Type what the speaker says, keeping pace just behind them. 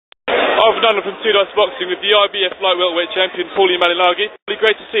Marvin Dunlop from Two Dice Boxing with the IBF light welterweight champion Paulie Malignaggi. Really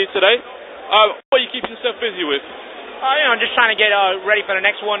great to see you today. What are you keeping yourself busy with? Just trying to get ready for the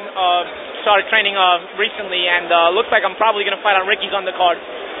next one. Started training recently, and looks like I'm probably going to fight on Ricky's undercard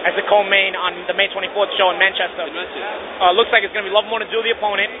as the co-main on the May 24th show in Manchester. Looks like it's going to be Lovemore to do the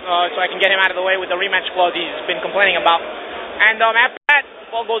opponent, so I can get him out of the way with the rematch clause he's been complaining about. And after that,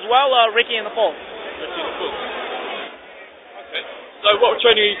 if all goes well, Ricky in the fall. Okay. So what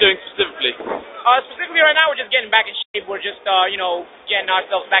training are you doing specifically? Specifically right now, we're just getting back in shape. We're just, getting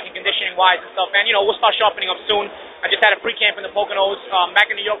ourselves back in conditioning-wise and stuff. And, we'll start sharpening up soon. I just had a pre-camp in the Poconos, back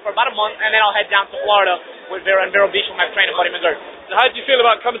in New York for about a month, and then I'll head down to Florida with Vera and Vero Beach with my trainer, Paulie Malignaggi. So how do you feel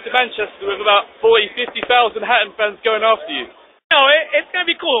about coming to Manchester with about 40,000-50,000 Hatton fans going after you? It's going to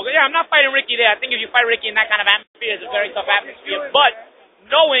be cool. Yeah, I'm not fighting Ricky there. I think if you fight Ricky in that kind of atmosphere, it's a very tough atmosphere. But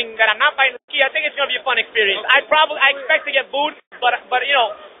knowing that I'm not fighting Ricky, I think it's going to be a fun experience. I expect to get booed, but it's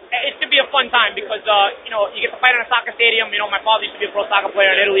going to be a fun time because, you get to fight in a soccer stadium. My father used to be a pro soccer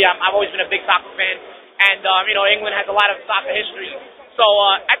player in Italy. I've always been a big soccer fan. And, England has a lot of soccer history. So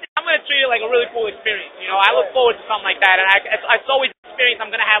I think I'm going to treat it like a really cool experience. I look forward to something like that. And it's always an experience I'm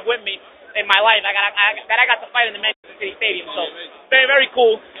going to have with me in my life. I got to fight in the Manchester City Stadium. So very, very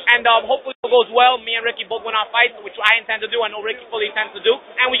cool. And hopefully it goes well. Me and Ricky both win our fights, which I intend to do. I know Ricky fully intends to do.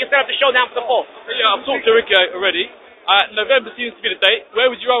 And we can set up the showdown for the fall. Yeah, I've talked to Ricky already. November seems to be the date.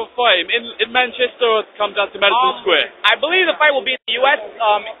 Where would you rather fight him? In Manchester or come down to Madison Square? I believe the fight will be in the U.S.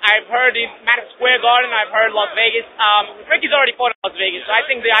 I've heard in Madison Square Garden. I've heard Las Vegas. Ricky's already fought in Las Vegas, so I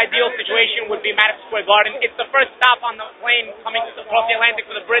think the ideal situation would be Madison Square Garden. It's the first stop on the plane coming across the Atlantic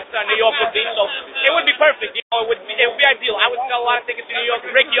for the Brits. New York would be, so it would be perfect. It would be ideal. I would sell a lot of tickets to New York.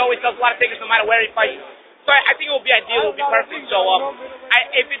 Ricky always sells a lot of tickets no matter where he fights. So I think it would be ideal. It would be perfect. So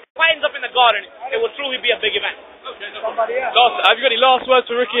if it ends up in the Garden, it will truly be a big event. Okay, no problem. Have you got any last words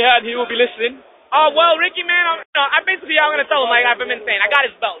for Ricky Hatton? He will be listening. Well, Ricky, man, I'm going to tell him like I've been saying. I got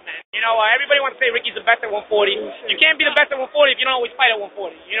his belt, man. Everybody wants to say Ricky's the best at 140. You can't be the best at 140 if you don't always fight at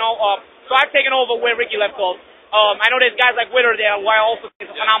 140. So I've taken over where Ricky left off. I know there's guys like Witter there, who I also think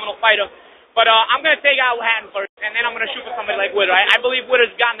is a phenomenal fighter. But I'm going to take out Hatton first, and then I'm going to shoot for somebody like Witter. I believe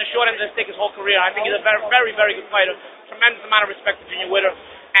Witter's gotten the short end of the stick his whole career. I think he's a very, very, very good fighter. Tremendous amount of respect to Junior Witter.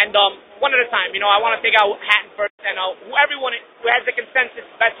 And one at a time, I want to take out Hatton first, and everyone who has the consensus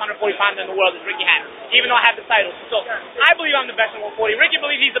best 140 pounder in the world is Ricky Hatton, even though I have the title. So I believe I'm the best at 140. Ricky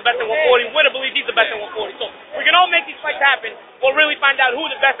believes he's the best at 140. Witter believes he's the best at 140. So we can all make these fights happen. We'll really find out who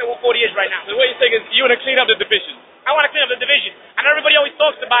the best at 140 is right now. So what you're saying is you want to clean up the division? I want to clean up the division. I know everybody always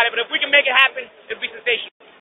talks about it, but if we can make it happen,